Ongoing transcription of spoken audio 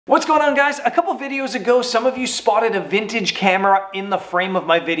What's going on, guys? A couple videos ago, some of you spotted a vintage camera in the frame of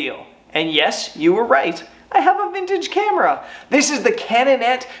my video. And yes, you were right. I have a vintage camera. This is the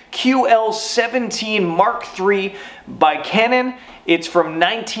Canonet QL17 Mark III by Canon. It's from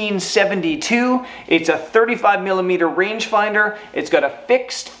 1972. It's a 35mm rangefinder. It's got a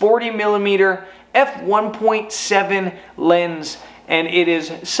fixed 40mm f1.7 lens, and it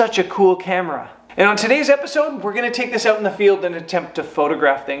is such a cool camera. And on today's episode, we're going to take this out in the field and attempt to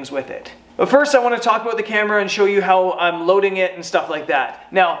photograph things with it. But first, I want to talk about the camera and show you how I'm loading it and stuff like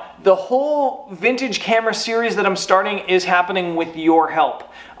that. Now, the whole vintage camera series that I'm starting is happening with your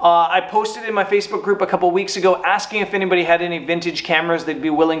help. I posted in my Facebook group a couple weeks ago asking if anybody had any vintage cameras they'd be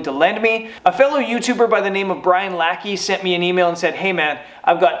willing to lend me. A fellow YouTuber by the name of Brian Lackey sent me an email and said, "Hey man,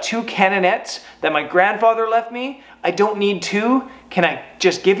 I've got two Canonets that my grandfather left me. I don't need two. Can I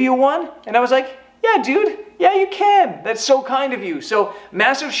just give you one?" And I was like, "Yeah, dude. Yeah, you can. That's so kind of you." So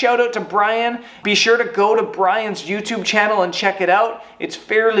massive shout out to Brian. Be sure to go to Brian's YouTube channel and check it out. It's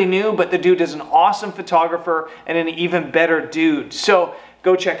fairly new, but the dude is an awesome photographer and an even better dude. So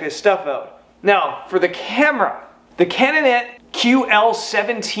go check his stuff out. Now, for the camera, the Canonet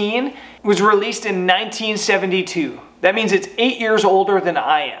QL17 was released in 1972. That means it's 8 years older than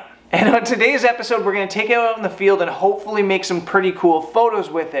I am. And on today's episode, we're going to take it out in the field and hopefully make some pretty cool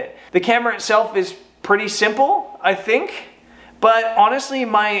photos with it. The camera itself is pretty simple, I think, but honestly,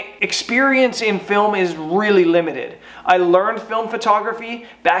 my experience in film is really limited. I learned film photography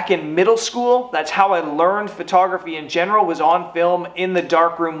back in middle school. That's how I learned photography in general, was on film in the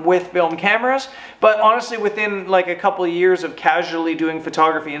darkroom with film cameras. But honestly, within like a couple of years of casually doing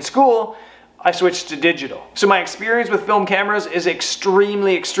photography in school, I switched to digital. So my experience with film cameras is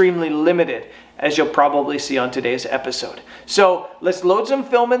extremely, extremely limited, as you'll probably see on today's episode. So let's load some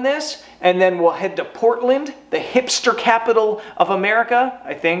film in this, and then we'll head to Portland, the hipster capital of America,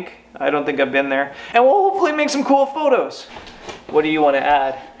 I think. I don't think I've been there. And we'll hopefully make some cool photos. What do you want to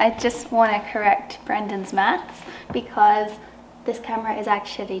add? I just want to correct Brendan's maths, because this camera is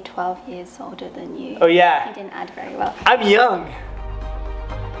actually 12 years older than you. Oh yeah. You didn't add very well. I'm young.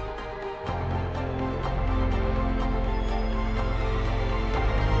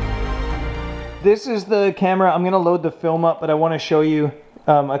 This is the camera. I'm going to load the film up, but I want to show you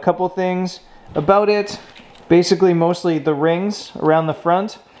a couple things about it. Basically, mostly the rings around the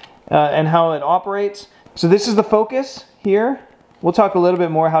front and how it operates. So this is the focus here. We'll talk a little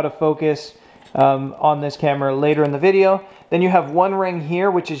bit more how to focus on this camera later in the video. Then you have one ring here,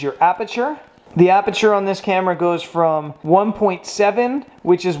 which is your aperture. The aperture on this camera goes from 1.7,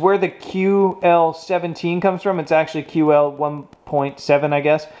 which is where the QL17 comes from. It's actually QL 1.7, I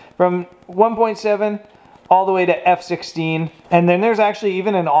guess. From 1.7 all the way to f16. And then there's actually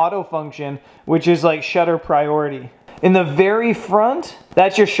even an auto function, which is like shutter priority. In the very front,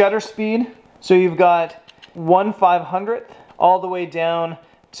 that's your shutter speed. So you've got 1/500th all the way down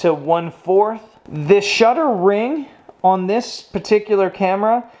to 1/4. This shutter ring on this particular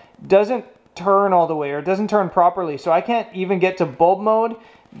camera doesn't turn all the way, or it doesn't turn properly, so I can't even get to bulb mode.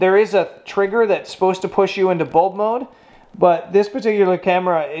 There is a trigger that's supposed to push you into bulb mode, but this particular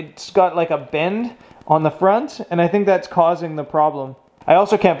camera, it's got like a bend on the front, and I think that's causing the problem. I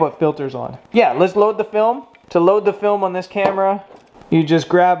also can't put filters on. Yeah, let's load the film. To load the film on this camera, you just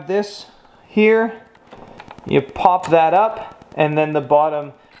grab this here, you pop that up, and then the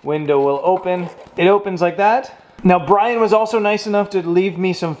bottom window will open. It opens like that. Now, Brian was also nice enough to leave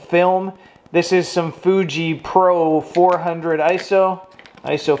me some film. This is some Fuji Pro 400 ISO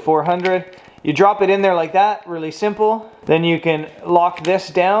 400. You drop it in there like that, really simple. Then you can lock this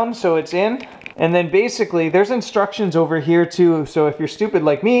down so it's in. And then basically there's instructions over here too. So if you're stupid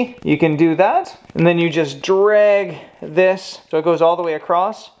like me, you can do that. And then you just drag this so it goes all the way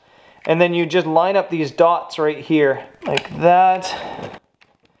across. And then you just line up these dots right here like that.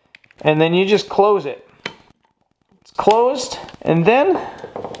 And then you just close it. It's closed, and then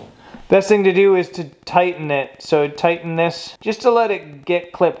best thing to do is to tighten it. So tighten this just to let it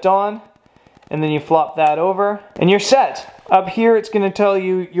get clipped on, and then you flop that over and you're set. Up here it's going to tell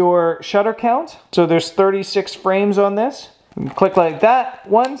you your shutter count. So there's 36 frames on this. Click like that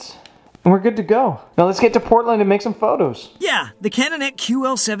once and we're good to go. Now let's get to Portland and make some photos. Yeah, the Canonet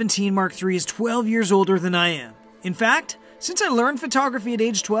QL17 Mark III is 12 years older than I am. In fact, since I learned photography at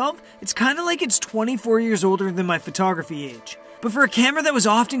age 12, it's kind of like it's 24 years older than my photography age. But for a camera that was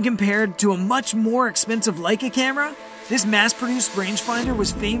often compared to a much more expensive Leica camera, this mass-produced rangefinder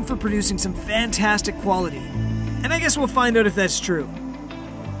was famed for producing some fantastic quality. And I guess we'll find out if that's true.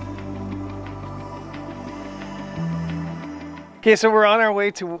 Okay, so we're on our way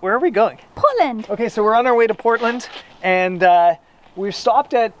to, where are we going? Portland. Okay, so we're on our way to Portland, and we've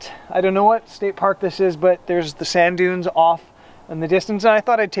stopped at, I don't know what state park this is, but there's the sand dunes off in the distance, and I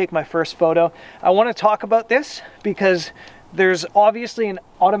thought I'd take my first photo. I want to talk about this because there's obviously an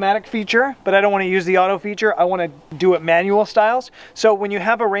automatic feature, but I don't want to use the auto feature. I want to do it manual styles. So when you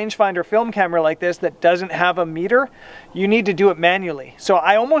have a rangefinder film camera like this that doesn't have a meter, you need to do it manually. So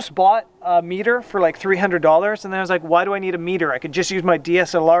I almost bought a meter for like $300, and then I was like, why do I need a meter? I could just use my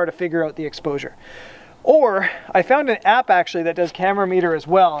DSLR to figure out the exposure. Or I found an app actually that does camera meter as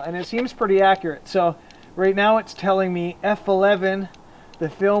well, and it seems pretty accurate. So right now it's telling me f11, the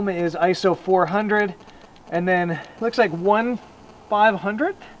film is ISO 400, and then looks like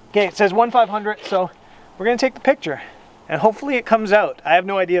 1/500. Okay, it says 1/500, so we're gonna take the picture and hopefully it comes out. I have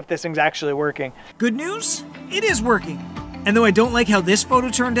no idea if this thing's actually working. Good news? It is working. And though I don't like how this photo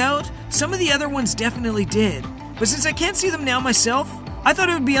turned out, some of the other ones definitely did. But since I can't see them now myself, I thought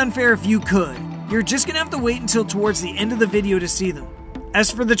it would be unfair if you could. You're just gonna have to wait until towards the end of the video to see them. As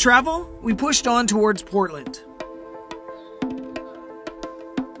for the travel, we pushed on towards Portland.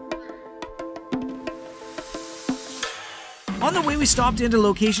 On the way, we stopped in to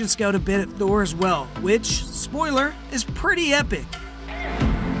location scout a bit at Thor as well, which, spoiler, is pretty epic.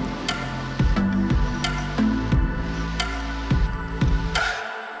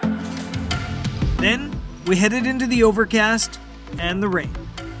 Then, we headed into the overcast and the rain.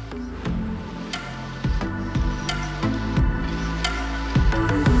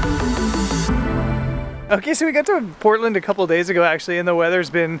 Okay, so we got to Portland a couple days ago actually, and the weather's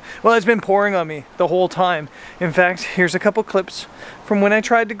been, well, it's been pouring on me the whole time. In fact, here's a couple clips from when I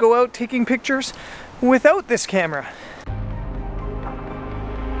tried to go out taking pictures without this camera.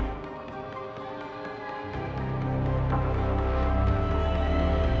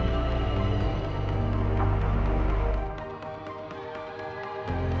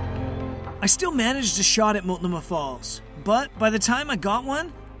 I still managed a shot at Multnomah Falls, but by the time I got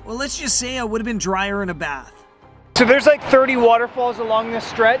one, well, let's just say I would have been drier in a bath. So there's like 30 waterfalls along this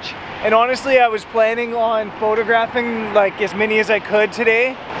stretch, and honestly I was planning on photographing like as many as I could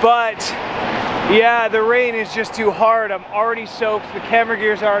today, but yeah, the rain is just too hard. I'm already soaked, the camera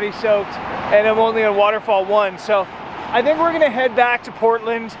gear's already soaked, and I'm only on waterfall 1, so I think we're gonna head back to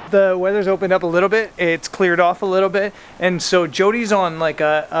Portland. The weather's opened up a little bit, it's cleared off a little bit, and so Jody's on like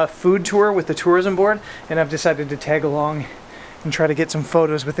a food tour with the tourism board, and I've decided to tag along and try to get some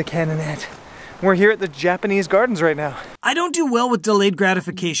photos with the Canonet. We're here at the Japanese gardens right now. I don't do well with delayed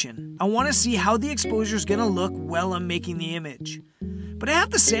gratification. I want to see how the exposure's gonna look while I'm making the image. But I have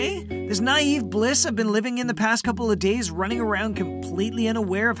to say, this naive bliss I've been living in the past couple of days, running around completely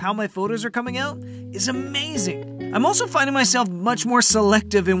unaware of how my photos are coming out, is amazing. I'm also finding myself much more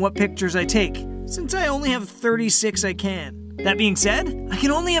selective in what pictures I take, since I only have 36 I can. That being said, I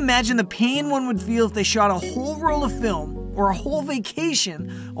can only imagine the pain one would feel if they shot a whole roll of film or a whole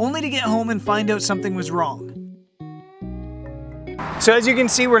vacation only to get home and find out something was wrong. So as you can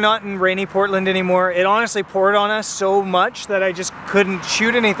see, we're not in rainy Portland anymore. It honestly poured on us so much that I just couldn't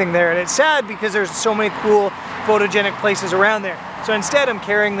shoot anything there, and it's sad because there's so many cool photogenic places around there. So instead I'm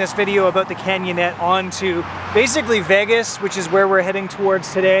carrying this video about the Canonet on to basically Vegas, which is where we're heading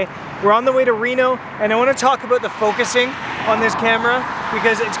towards today. We're on the way to Reno, and I want to talk about the focusing on this camera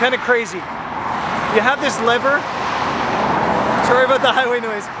because it's kind of crazy. You have this lever. Sorry about the highway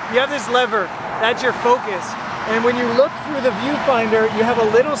noise. You have this lever, that's your focus. And when you look through the viewfinder, you have a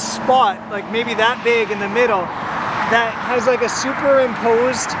little spot, like maybe that big in the middle, that has like a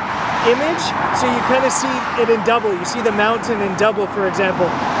superimposed image. So you kind of see it in double. You see the mountain in double, for example.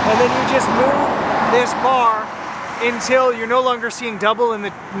 And then you just move this bar until you're no longer seeing double and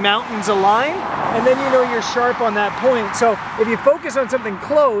the mountains align, and then you know you're sharp on that point. So if you focus on something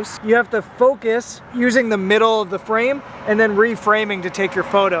close, you have to focus using the middle of the frame and then reframing to take your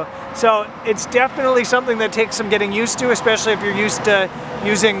photo. So it's definitely something that takes some getting used to, especially if you're used to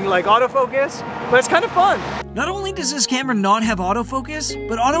using like autofocus, but it's kind of fun. Not only does this camera not have autofocus,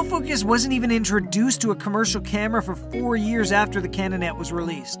 but autofocus wasn't even introduced to a commercial camera for 4 years after the Canonet was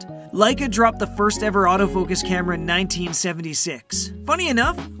released. Leica dropped the first ever autofocus camera in 1976. Funny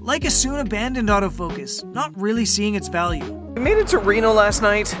enough, Leica soon abandoned autofocus, not really seeing its value. We made it to Reno last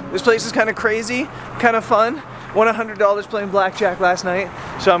night. This place is kind of crazy, kind of fun. Won $100 playing blackjack last night,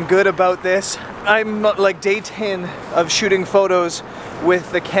 so I'm good about this. I'm like day 10 of shooting photos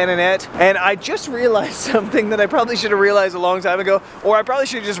with the Canonet, and I just realized something that I probably should have realized a long time ago, or I probably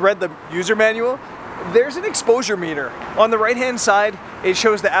should have just read the user manual. There's an exposure meter. On the right hand side, it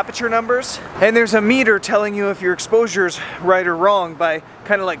shows the aperture numbers, and there's a meter telling you if your exposure's right or wrong by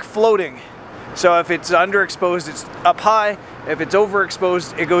kind of like floating. So if it's underexposed, it's up high. If it's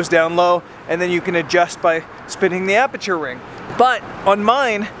overexposed, it goes down low, and then you can adjust by spinning the aperture ring. But on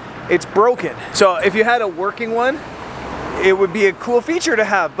mine, it's broken. So if you had a working one, it would be a cool feature to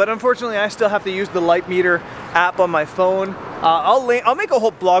have, but unfortunately I still have to use the light meter app on my phone. I'll make a whole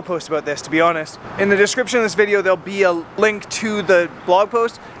blog post about this, to be honest. In the description of this video there'll be a link to the blog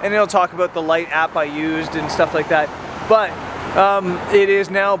post, and it'll talk about the light app I used and stuff like that. But it is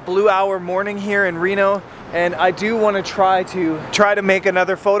now blue hour morning here in Reno, and I do want to try to make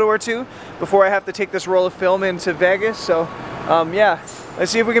another photo or two before I have to take this roll of film into Vegas. So yeah,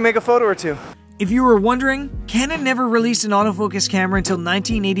 let's see if we can make a photo or two. If you were wondering, Canon never released an autofocus camera until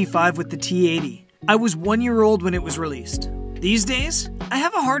 1985 with the T80. I was 1 year old when it was released. These days, I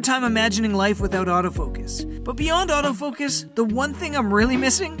have a hard time imagining life without autofocus. But beyond autofocus, the one thing I'm really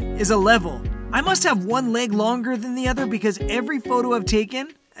missing is a level. I must have one leg longer than the other because every photo I've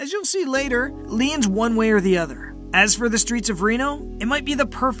taken, as you'll see later, leans one way or the other. As for the streets of Reno, it might be the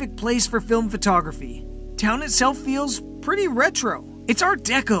perfect place for film photography. Town itself feels pretty retro. It's Art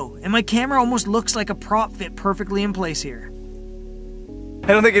Deco, and my camera almost looks like a prop fit perfectly in place here. I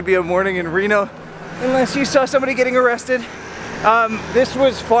don't think it'd be a morning in Reno unless you saw somebody getting arrested. This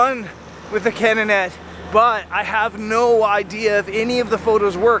was fun with the Canonet, but I have no idea if any of the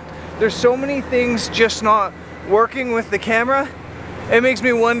photos worked. There's so many things just not working with the camera. It makes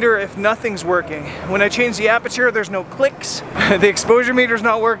me wonder if nothing's working. When I change the aperture, there's no clicks. The exposure meter's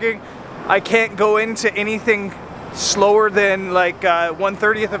not working. I can't go into anything slower than like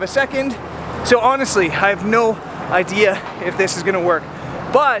 1/30th of a second. So honestly, I have no idea if this is gonna work.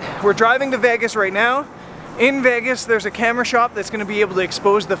 But we're driving to Vegas right now. In Vegas, there's a camera shop that's gonna be able to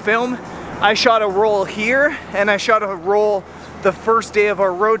expose the film. I shot a roll here, and I shot a roll the first day of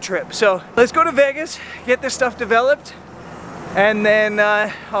our road trip. So let's go to Vegas, get this stuff developed, and then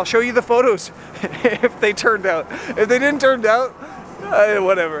I'll show you the photos if they turned out. If they didn't turn out,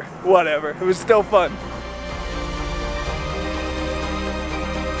 whatever. It was still fun.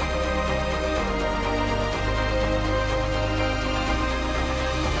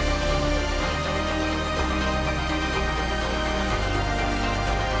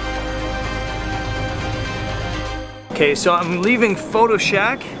 Okay, so I'm leaving Photo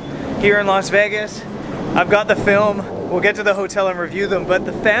Shack here in Las Vegas. I've got the film. We'll get to the hotel and review them, but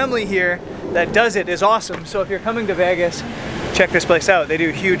the family here that does it is awesome. So if you're coming to Vegas, check this place out. They do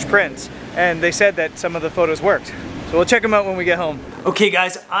huge prints, and they said that some of the photos worked. So we'll check them out when we get home. Okay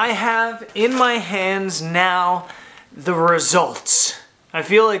guys, I have in my hands now the results. I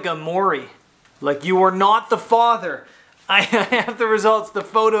feel like a Maury, like you are not the father. I have the results, the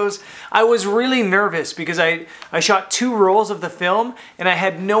photos. I was really nervous because I shot 2 rolls of the film and I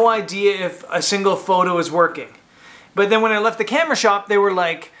had no idea if a single photo was working. But then when I left the camera shop, they were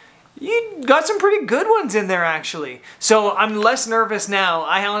like, you got some pretty good ones in there actually. So I'm less nervous now.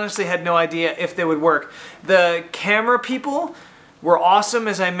 I honestly had no idea if they would work. The camera people were awesome,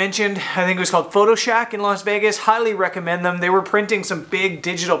 as I mentioned. I think it was called Photo Shack in Las Vegas. Highly recommend them. They were printing some big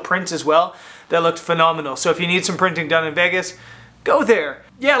digital prints as well that looked phenomenal. So if you need some printing done in Vegas, go there.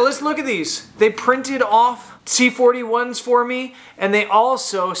 Yeah, let's look at these. They printed off C41s for me, and they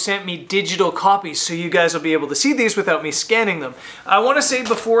also sent me digital copies, so you guys will be able to see these without me scanning them. I want to say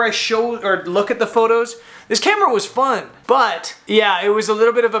before I show or look at the photos, this camera was fun, but yeah, it was a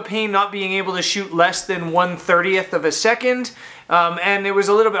little bit of a pain not being able to shoot less than 1/30th of a second, and it was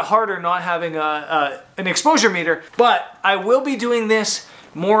a little bit harder not having an exposure meter, but I will be doing this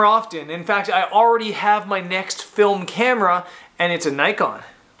more often. In fact, I already have my next film camera, and it's a Nikon.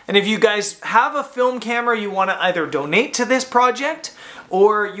 And if you guys have a film camera you want to either donate to this project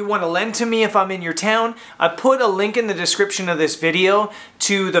or you want to lend to me if I'm in your town, I put a link in the description of this video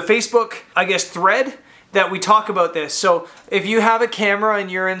to the Facebook, I guess, thread that we talk about this. So if you have a camera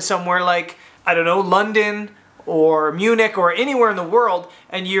and you're in somewhere like, I don't know, London or Munich or anywhere in the world,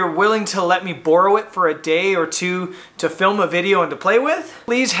 and you're willing to let me borrow it for a day or two to film a video and to play with,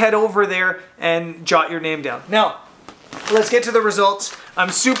 please head over there and jot your name down. Now, let's get to the results.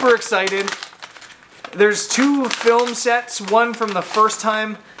 I'm super excited. There's 2 film sets, one from the first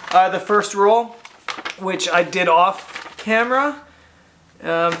time, the first roll, which I did off camera.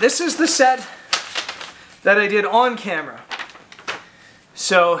 This is the set that I did on camera.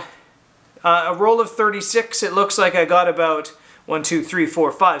 So, a roll of 36, it looks like I got about 1, 2, 3,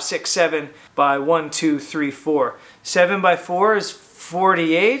 4, 5, 6, 7 by 1, 2, 3, 4. 7 by 4 is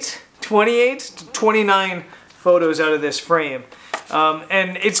 48, 28 to 29 photos out of this frame.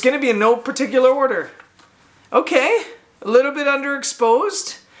 And it's going to be in no particular order. Okay, a little bit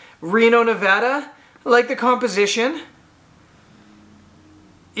underexposed. Reno, Nevada. I like the composition.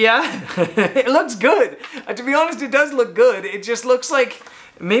 Yeah, it looks good. To be honest, it does look good. It just looks like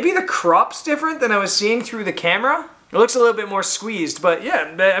maybe the crop's different than I was seeing through the camera. It looks a little bit more squeezed, but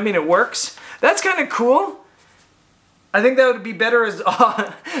yeah, I mean, it works. That's kind of cool. I think that would be better as,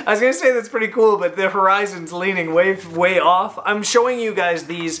 I was gonna say that's pretty cool, but the horizon's leaning way off. I'm showing you guys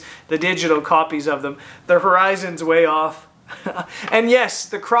the digital copies of them. The horizon's way off. And yes,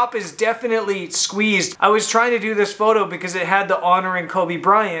 the crop is definitely squeezed. I was trying to do this photo because it had the honoring Kobe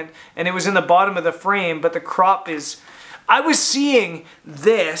Bryant, and it was in the bottom of the frame, but the crop is, I was seeing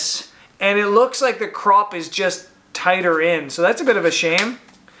this, and it looks like the crop is just tighter in, so that's a bit of a shame.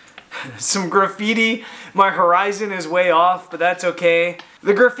 Some graffiti. My horizon is way off, but that's okay.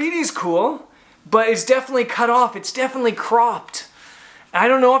 The graffiti's cool, but it's definitely cut off. It's definitely cropped. I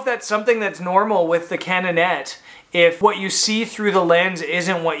don't know if that's something that's normal with the Canonet, if what you see through the lens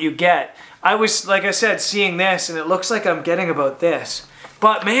isn't what you get. I was, like I said, seeing this, and it looks like I'm getting about this.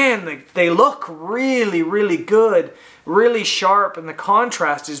 But man, they look really, really good, really sharp, and the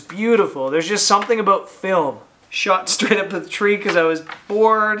contrast is beautiful. There's just something about film. Shot straight up at the tree because I was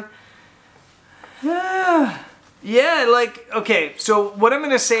bored. Yeah, like, okay, so what I'm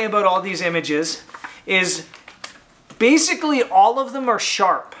gonna say about all these images is basically all of them are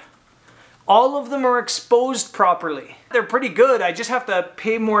sharp. All of them are exposed properly. They're pretty good. I just have to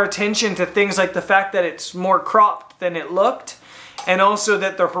pay more attention to things like the fact that it's more cropped than it looked, and also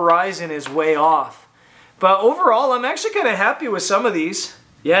that the horizon is way off. But overall, I'm actually kind of happy with some of these.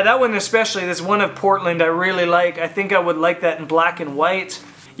 Yeah, that one especially, this one of Portland, I really like. I think I would like that in black and white.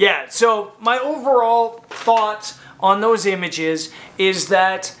 Yeah, so my overall thoughts on those images is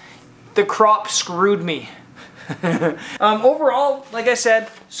that the crop screwed me. Overall, like I said,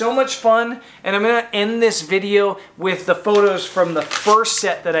 so much fun, and I'm gonna end this video with the photos from the first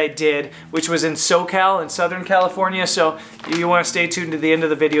set that I did, which was in SoCal in Southern California, so if you want to stay tuned to the end of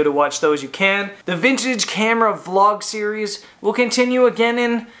the video to watch those, you can. The vintage camera vlog series will continue again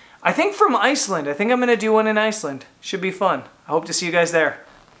in, I think, from Iceland. I think I'm gonna do one in Iceland. Should be fun. I hope to see you guys there.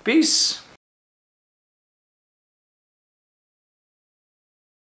 Peace!